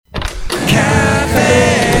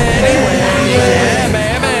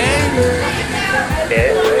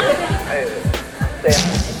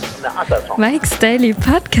Mike's Daily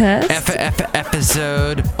Podcast.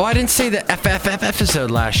 Episode. Oh, I didn't say the episode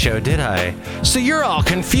last show, did I? So you're all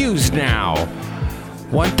confused now.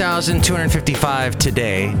 1,255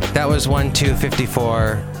 today. That was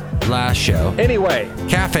 1,254 last show. Anyway.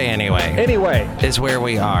 Cafe Anyway is where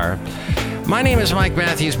we are. My name is Mike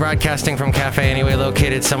Matthews, broadcasting from Cafe Anyway,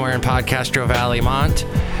 located somewhere in Podcastro Valley, Mont.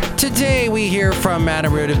 Today we hear from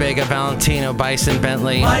Madame Rutabaga, Valentino, Bison,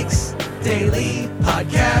 Bentley. Mike's Daily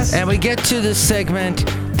Podcast. And we get to the segment,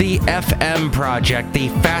 the FM Project, the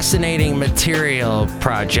Fascinating Material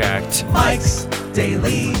Project. Mike's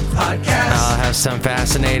Daily Podcast. I'll have some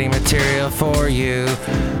fascinating material for you,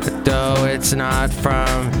 though it's not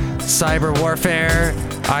from cyber warfare.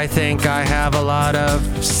 I think I have a lot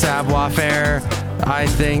of savoir-faire. I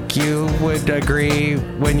think you would agree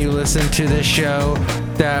when you listen to this show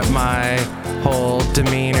that my whole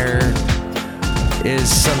demeanor is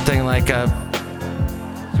something like a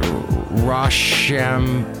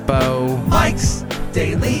Rochambeau. Mike's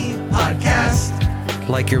Daily Podcast.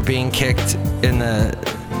 Like you're being kicked in the...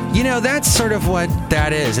 You know, that's sort of what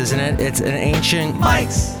that is, isn't it? It's an ancient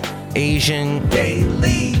Mike's Asian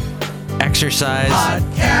Daily exercise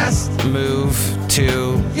Podcast move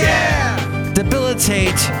to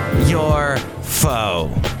debilitate your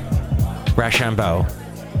foe. Rochambeau.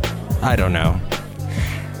 I don't know.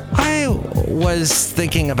 I was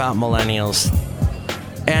thinking about millennials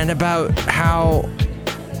and about how,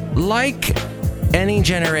 like any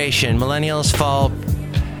generation, millennials fall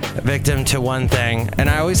victim to one thing, and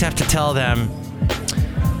I always have to tell them,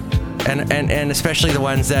 and especially the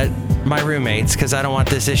ones that my roommates, because I don't want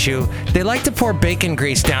this issue, they like to pour bacon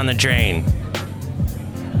grease down the drain.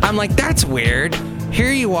 I'm like, that's weird.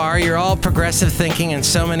 Here you are, you're all progressive thinking in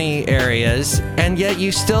so many areas, and yet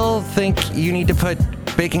you still think you need to put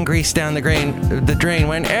bacon grease down the drain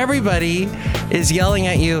when everybody is yelling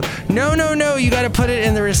at you, no, you got to put it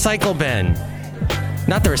in the recycle bin.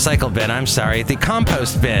 Not the recycle bin, I'm sorry, the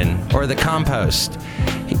compost bin, or the compost.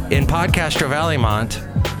 In Podcastro Valley, Mont,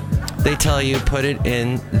 they tell you put it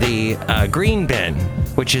in the green bin,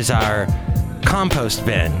 which is our compost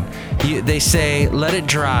bin. They say let it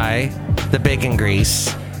dry, the bacon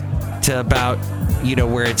grease, to about,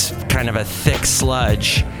 where it's kind of a thick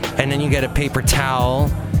sludge, and then you get a paper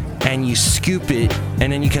towel and you scoop it,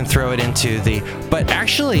 and then you can throw it into but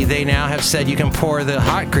actually they now have said you can pour the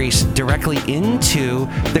hot grease directly into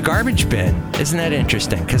the garbage bin. Isn't that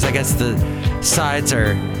interesting? Because I guess the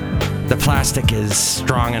plastic is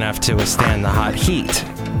strong enough to withstand the hot heat.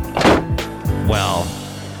 Well,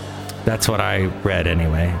 that's what I read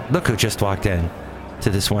anyway. Look who just walked in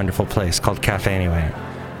to this wonderful place called Cafe Anyway.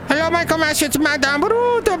 Hello, Michael Matthews, it's Madame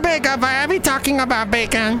Rutabaga. Are we talking about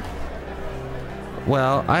bacon?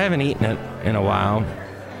 Well, I haven't eaten it in a while.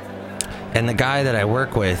 And the guy that I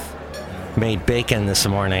work with made bacon this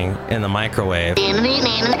morning in the microwave.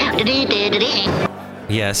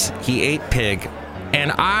 Yes, he ate pig.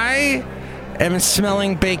 And I am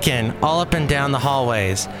smelling bacon all up and down the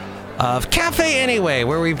hallways of Cafe Anyway,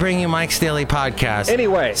 where we bring you Mike's Daily Podcast.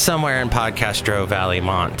 Anyway. Somewhere in Podcastro Valley,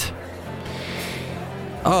 Mont.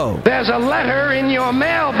 Oh. There's a letter in your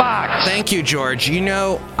mailbox. Thank you, George.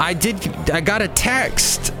 I got a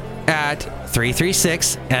text at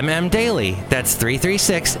 336-MM Daily. That's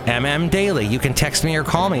 336-MM Daily. You can text me or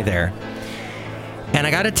call me there. And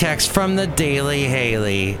I got a text from the Daily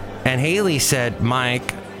Haley. And Haley said,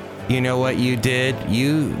 Mike, you know what you did?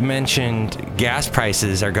 You mentioned gas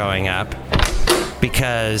prices are going up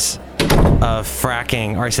because of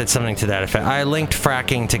fracking, or I said something to that effect. I linked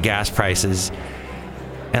fracking to gas prices.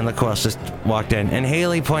 And look who else just walked in. And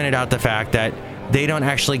Haley pointed out the fact that they don't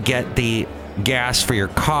actually get the gas for your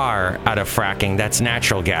car out of fracking. That's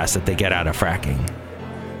natural gas that they get out of fracking.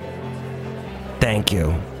 Thank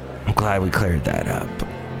you. I'm glad we cleared that up.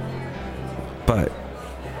 But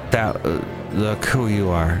look who you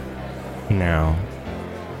are now.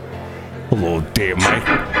 Hello there,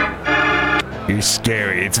 Mike. You're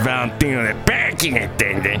scary. It's Valentino, the banking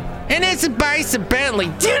attendant. And it's a Bison Bentley.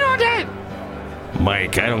 Do you know that?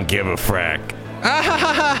 Mike, I don't give a frack.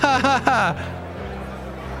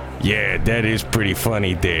 Yeah, that is pretty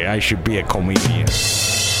funny there. I should be a comedian.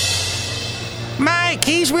 Mike,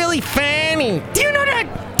 he's really funny. Do you know that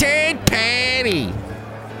Ted Patty?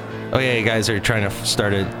 Oh yeah, you guys are trying to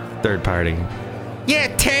start a third party.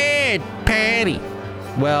 Yeah, Ted Patty.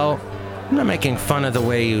 Well, I'm not making fun of the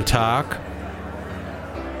way you talk.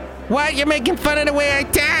 What? You're making fun of the way I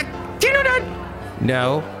talk? Do you know that?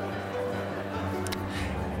 No.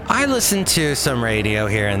 I listen to some radio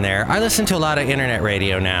here and there. I listen to a lot of internet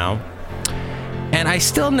radio now. And I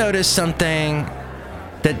still notice something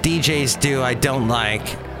that DJs do I don't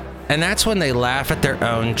like. And that's when they laugh at their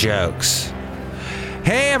own jokes.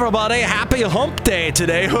 Hey everybody, happy hump day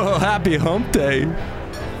today. Happy hump day.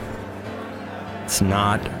 It's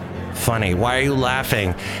not funny. Why are you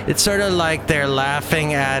laughing? It's sort of like they're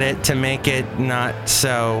laughing at it to make it not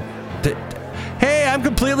so... Hey, I'm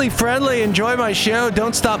completely friendly. Enjoy my show.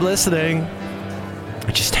 Don't stop listening.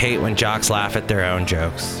 I just hate when jocks laugh at their own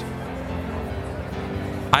jokes.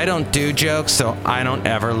 I don't do jokes, so I don't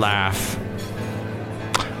ever laugh.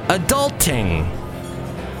 Adulting.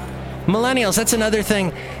 Millennials, that's another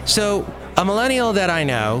thing. So, a millennial that I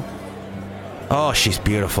know... Oh, she's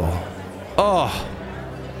beautiful. Oh.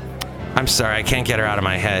 I'm sorry, I can't get her out of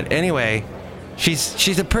my head. Anyway,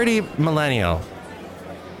 she's a pretty millennial.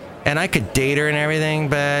 And I could date her and everything,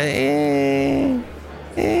 but...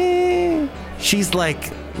 She's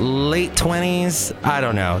like late 20s. I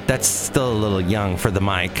don't know. That's still a little young for the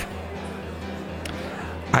mic.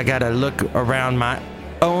 I gotta look around my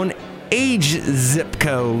own age zip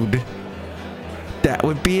code. That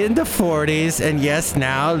would be in the 40s, and yes,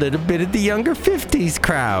 now a little bit of the younger 50s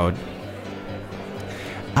crowd.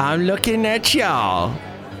 I'm looking at y'all,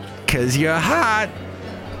 'cause you're hot.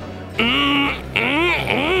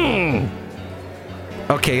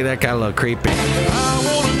 Okay, that got a little creepy. I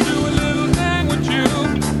wanna do a little thing with you.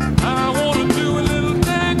 I wanna do a little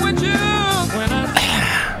thing with you.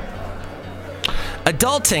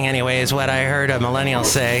 Adulting, anyway, is what I heard a millennial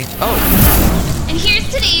say. Oh. And here's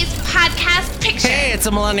today's podcast picture. Hey, it's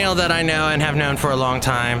a millennial that I know and have known for a long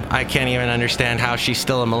time. I can't even understand how she's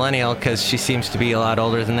still a millennial because she seems to be a lot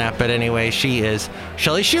older than that. But anyway, she is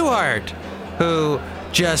Shelly Shuhart, who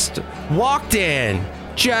just walked in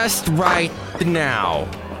just right now.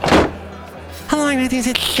 Hello, I'm Matthews.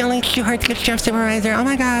 It's Shelly Shuhart, the chef supervisor. Oh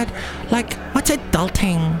my God. Like, what's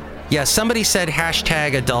adulting? Yeah, somebody said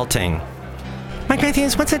hashtag adulting. Mike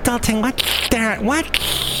Matthews, what's adulting? What's that?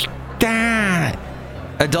 What's that?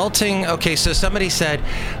 Adulting, okay, so somebody said,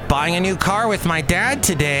 buying a new car with my dad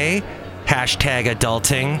today. Hashtag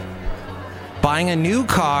adulting. Buying a new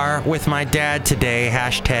car with my dad today.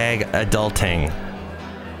 Hashtag adulting.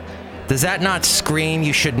 Does that not scream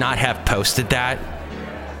you should not have posted that?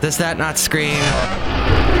 Does that not scream?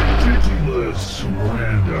 Ridiculous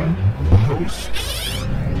random posts.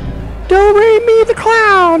 Don't read me the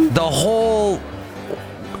clown. The whole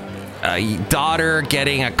daughter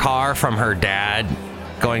getting a car from her dad,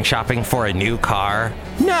 going shopping for a new car.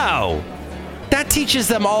 No! That teaches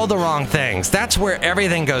them all the wrong things. That's where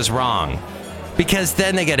everything goes wrong. Because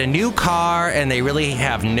then they get a new car and they really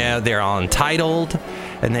have they're all entitled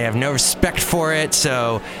and they have no respect for it.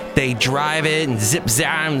 So they drive it and zip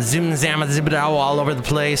zam, zoom zam, zip it out all over the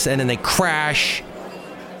place, and then they crash.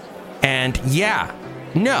 And yeah,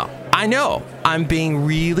 no, I know I'm being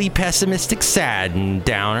really pessimistic, sad, and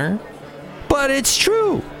downer, but it's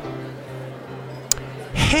true.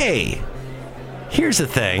 Hey, here's the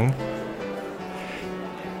thing.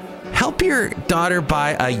 Help your daughter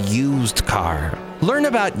buy a used car. Learn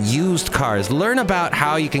about used cars. Learn about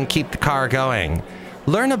how you can keep the car going.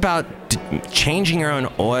 Learn about changing your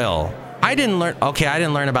own oil. I didn't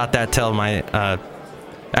learn about that till my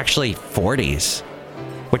actually 40s,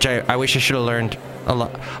 which I wish I should have learned a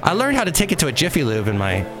lot. I learned how to take it to a Jiffy Lube in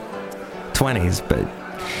my 20s, but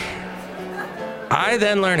I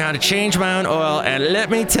then learned how to change my own oil, and let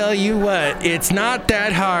me tell you what, it's not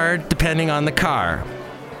that hard depending on the car.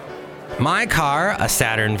 My car, a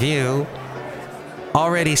Saturn Vue,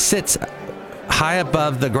 already sits high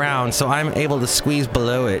above the ground, so I'm able to squeeze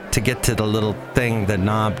below it to get to the little thing, the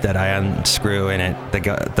knob that I unscrew in it,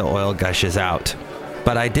 the oil gushes out.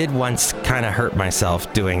 But I did once kind of hurt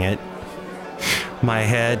myself doing it. My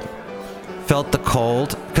head felt the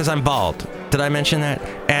cold, because I'm bald. Did I mention that?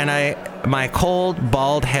 And my cold,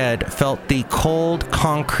 bald head felt the cold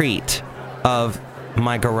concrete of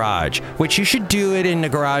my garage, which you should do it in the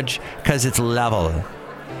garage because it's level.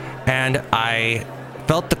 And I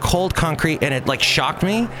felt the cold concrete and it like shocked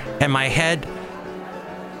me, and my head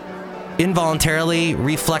involuntarily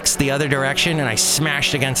reflexed the other direction and I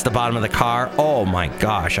smashed against the bottom of the car. Oh my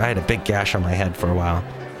gosh, I had a big gash on my head for a while.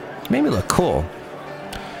 It made me look cool.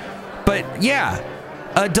 But yeah,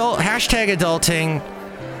 hashtag adulting.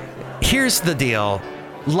 Here's the deal.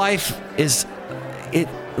 Life is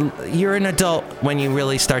you're an adult when you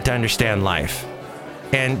really start to understand life.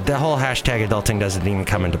 And the whole hashtag adulting doesn't even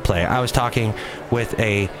come into play. I was talking with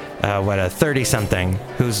a 30-something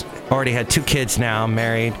who's already had 2 kids now,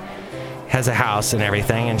 married, has a house and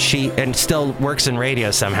everything, and still works in radio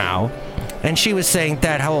somehow. And she was saying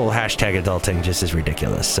that whole hashtag adulting just is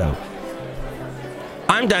ridiculous. So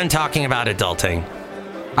I'm done talking about adulting.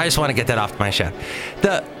 I just want to get that off my chest.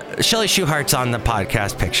 Shelley Shuhart's on the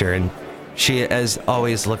podcast picture, and she, as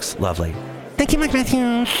always, looks lovely. Thank you, Mike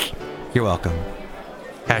Matthews. You're welcome.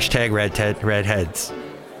 Hashtag redheads.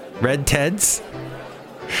 Red Teds?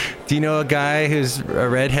 Do you know a guy who's a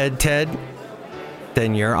redhead Ted?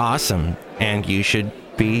 Then you're awesome, and you should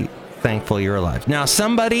be thankful you're alive. Now,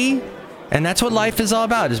 somebody, and that's what life is all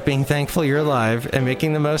about, is being thankful you're alive and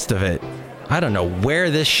making the most of it. I don't know where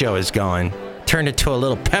this show is going. Turned it to a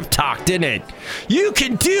little pep talk, didn't it? You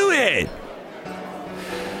can do it!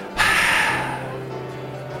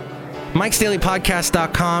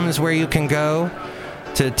 Mike'sDailyPodcast.com is where you can go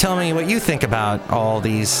to tell me what you think about all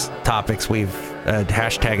these topics we've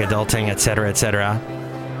hashtag adulting, etc., etc.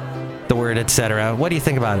 The word etc. What do you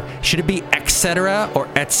think about it? Should it be etc. or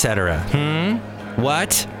etc.?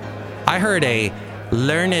 What? I heard a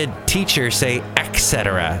learned teacher say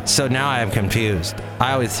etc. So now I am confused.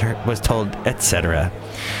 I always was told etc.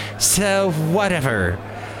 So whatever.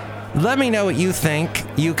 Let me know what you think.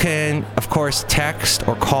 You can, of course, text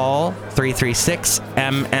or call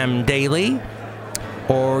 336-MM-DAILY.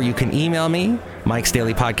 Or you can email me,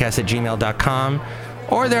 mikesdailypodcast@gmail.com.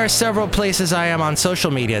 Or there are several places I am on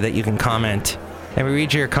social media that you can comment. And we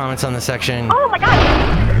read your comments on the section. Oh my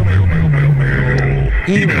god!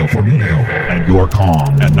 Email for mail at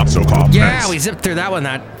yourcom@notsocom. Yeah, we zipped through that one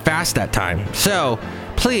that fast that time. So,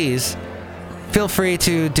 please, feel free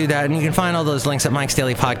to do that. And you can find all those links at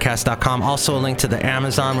mikesdailypodcast.com. Also a link to the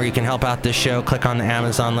Amazon where you can help out this show. Click on the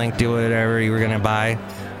Amazon link, do whatever you were going to buy.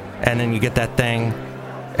 And then you get that thing,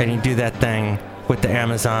 and you do that thing with the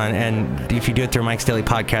Amazon. And if you do it through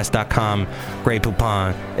mikesdailypodcast.com, great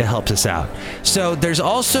poupon, it helps us out. So there's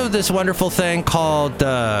also this wonderful thing called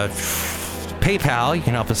PayPal. You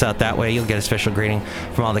can help us out that way. You'll get a special greeting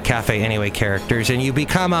from all the Cafe Anyway characters, and you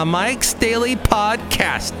become a Mike's Daily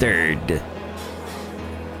Podcaster.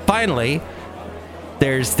 Finally,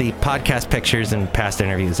 there's the podcast pictures and past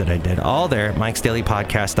interviews that I did. All there at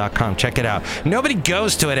mikesdailypodcast.com. Check it out. Nobody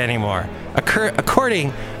goes to it anymore.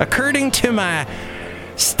 According to my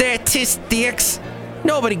statistics,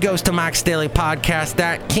 nobody goes to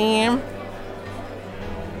mikesdailypodcast.com.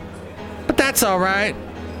 But that's all right.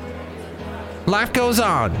 Life goes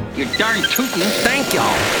on. You darn tootin'. Thank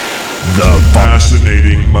y'all. The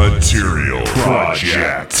Fascinating Material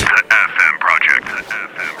Project.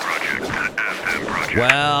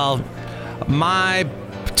 Well,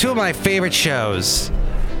 two of my favorite shows,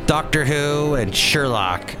 Doctor Who and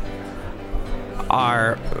Sherlock,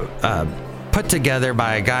 are put together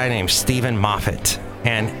by a guy named Stephen Moffat.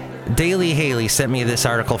 And Daily Haley sent me this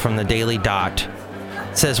article from the Daily Dot.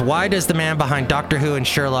 It says, why does the man behind Doctor Who and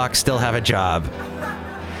Sherlock still have a job?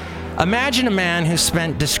 Imagine a man who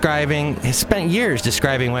spent years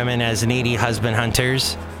describing women as needy husband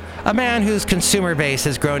hunters. A man whose consumer base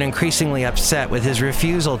has grown increasingly upset with his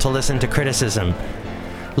refusal to listen to criticism,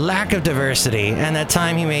 lack of diversity, and that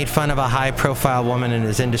time he made fun of a high-profile woman in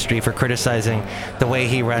his industry for criticizing the way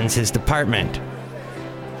he runs his department.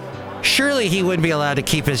 Surely he wouldn't be allowed to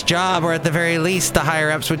keep his job, or at the very least, the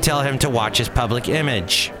higher-ups would tell him to watch his public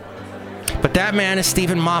image. But that man is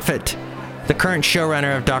Stephen Moffat, the current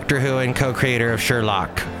showrunner of Doctor Who and co-creator of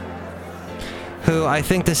Sherlock, who I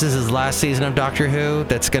think this is his last season of Doctor Who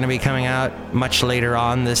that's going to be coming out much later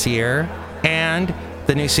on this year. And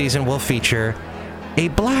the new season will feature a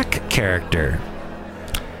black character,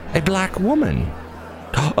 a black woman.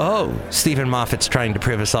 Oh, Stephen Moffat's trying to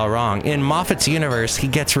prove us all wrong. In Moffat's universe, he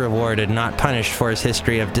gets rewarded, not punished, for his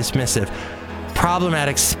history of dismissive,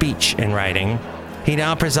 problematic speech and writing. He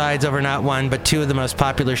now presides over not one, but two of the most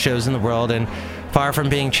popular shows in the world, and far from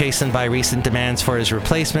being chastened by recent demands for his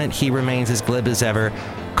replacement, he remains as glib as ever,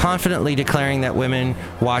 confidently declaring that women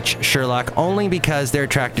watch Sherlock only because they're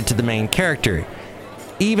attracted to the main character,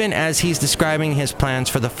 even as he's describing his plans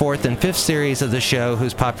for the 4th and 5th series of the show,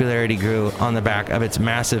 whose popularity grew on the back of its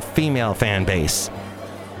massive female fan base.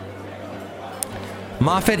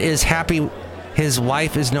 Moffat is happy his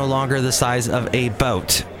wife is no longer the size of a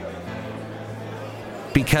boat,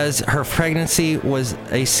 because her pregnancy was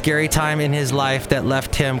a scary time in his life that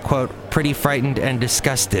left him, quote, pretty frightened and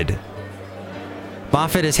disgusted.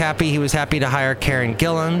 Moffat is happy he was happy to hire Karen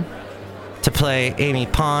Gillan to play Amy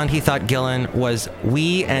Pond. He thought Gillan was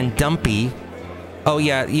wee and dumpy. Oh,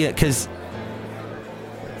 yeah, because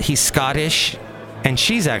he's Scottish, and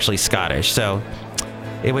she's actually Scottish, so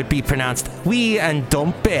it would be pronounced wee and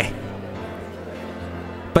dumpy.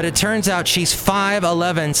 But it turns out she's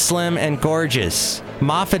 5'11", slim, and gorgeous.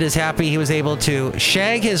 Moffat is happy he was able to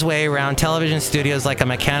shag his way around television studios like a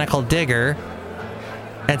mechanical digger.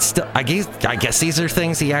 And I guess these are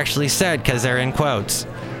things he actually said, because they're in quotes.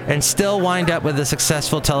 and still wind up with a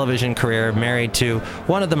successful television career married to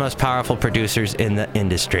one of the most powerful producers in the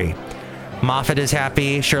industry. Moffat is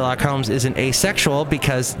happy Sherlock Holmes isn't asexual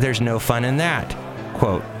because there's no fun in that,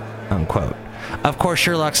 quote unquote. Of course,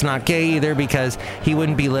 Sherlock's not gay either because he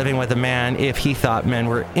wouldn't be living with a man if he thought men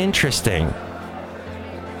were interesting.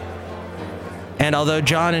 And although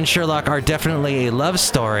John and Sherlock are definitely a love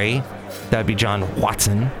story, that'd be John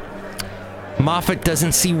Watson, Moffat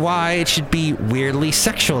doesn't see why it should be weirdly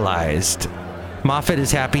sexualized. Moffat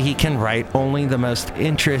is happy he can write only the most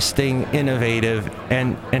interesting, innovative,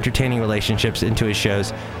 and entertaining relationships into his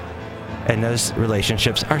shows, and those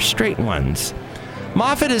relationships are straight ones.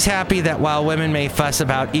 Moffat is happy that while women may fuss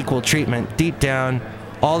about equal treatment, deep down,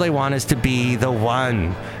 all they want is to be the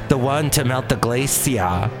one to melt the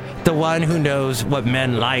glacier, the one who knows what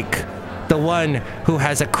men like, the one who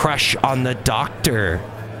has a crush on the doctor.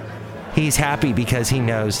 He's happy because he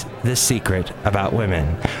knows the secret about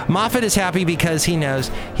women. Moffat is happy because he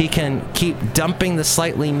knows he can keep dumping the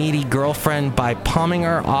slightly needy girlfriend by palming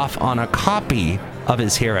her off on a copy of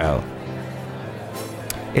his hero.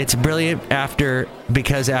 It's brilliant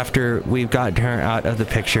because after we've gotten her out of the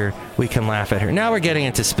picture, we can laugh at her. Now we're getting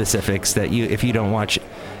into specifics that if you don't watch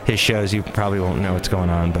his shows, you probably won't know what's going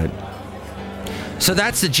on. But so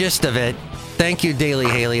that's the gist of it. Thank you, Daily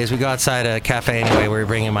Haley. As we go outside a cafe anyway, we're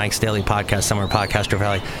bringing Mike's Daily Podcast somewhere, Podcaster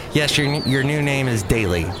Valley. Yes, your new name is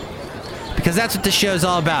Daily, because that's what the show's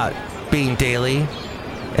all about, being daily.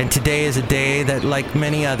 And today is a day that, like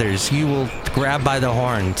many others, you will grab by the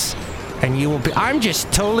horns. And you will be... I'm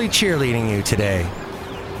just totally cheerleading you today.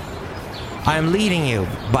 I'm leading you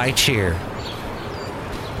by cheer.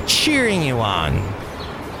 Cheering you on.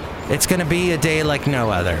 It's going to be a day like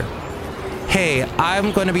no other. Hey,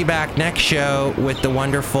 I'm going to be back next show with the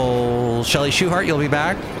wonderful Shelley Shuhart. You'll be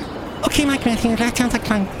back? Okay, Mike Matthews, that sounds like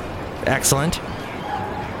fun. Excellent.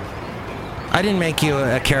 I didn't make you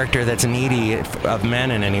a character that's needy of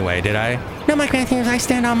men in any way, did I? No, Mike Matthews, I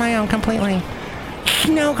stand on my own completely.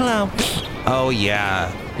 Snow globe. Oh,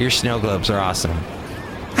 yeah. Your snow globes are awesome.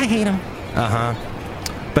 I hate them. Uh-huh.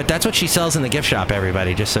 But that's what she sells in the gift shop,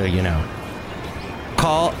 everybody, just so you know.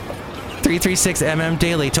 Call 336MM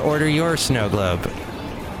Daily to order your snow globe.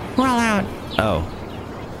 We're all out. Oh.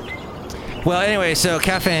 Well, anyway, so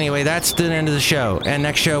Cafe Anyway, that's the end of the show. And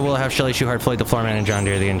next show, we'll have Shelley Shuhart, Floyd the Floorman, and John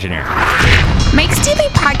Deere the Engineer. Mike's Daily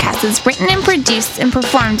Podcast is written and produced and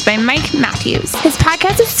performed by Mike Matthews. His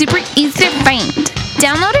podcast is super easy to find.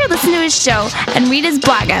 Download or listen to his show and read his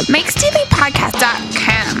blog at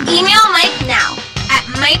mikesdailypodcast.com. Email Mike now at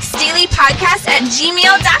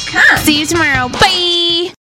mikesdailypodcast@gmail.com. See you tomorrow. Bye!